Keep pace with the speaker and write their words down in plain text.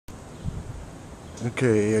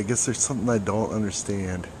Okay, I guess there's something I don't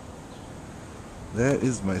understand. That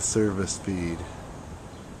is my service feed.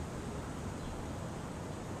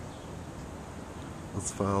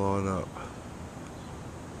 Let's follow it up.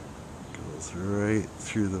 Goes right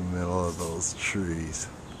through the middle of those trees.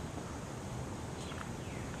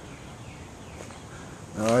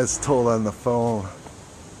 Now, I was told on the phone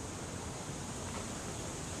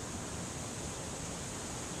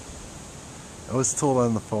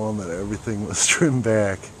that everything was trimmed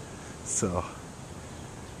back. So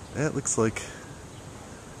that looks like,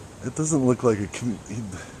 it doesn't look like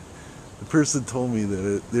the person told me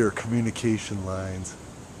that they are communication lines.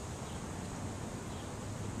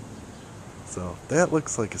 So that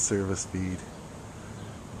looks like a service feed.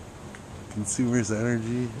 Consumers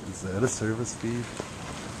Energy, is that a service feed?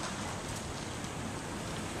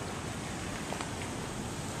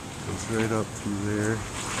 Goes right up through there.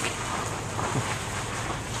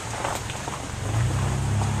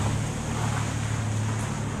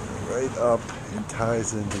 Right up and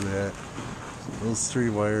ties into that. Those three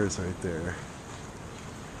wires right there.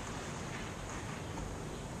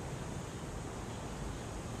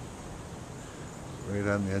 Right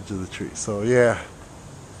on the edge of the tree. So yeah,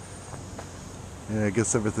 I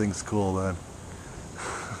guess everything's cool then.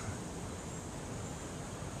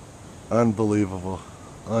 Unbelievable.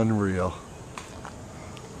 Unreal.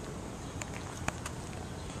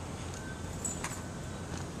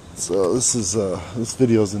 So this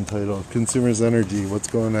video is entitled Consumers Energy, What's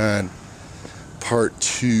Going On? Part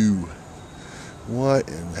 2. What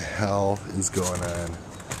in the hell is going on?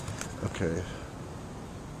 Okay.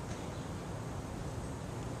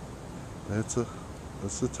 That's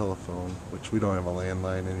a telephone, which we don't have a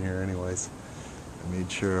landline in here anyways. I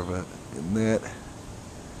made sure of it. And that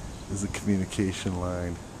is a communication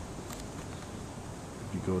line.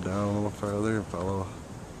 If you go down a little farther and follow,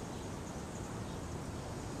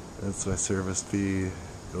 that's my service feed.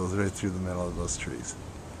 Goes right through the middle of those trees.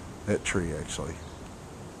 That tree, actually.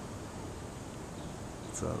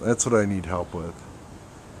 So that's what I need help with.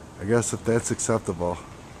 I guess if that's acceptable,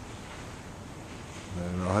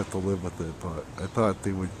 then I'll have to live with it. But I thought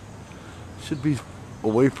they should be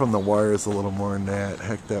away from the wires a little more than that.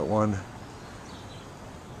 Heck, that one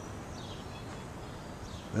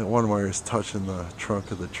wire is touching the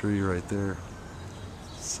trunk of the tree right there.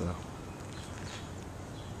 So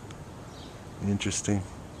interesting.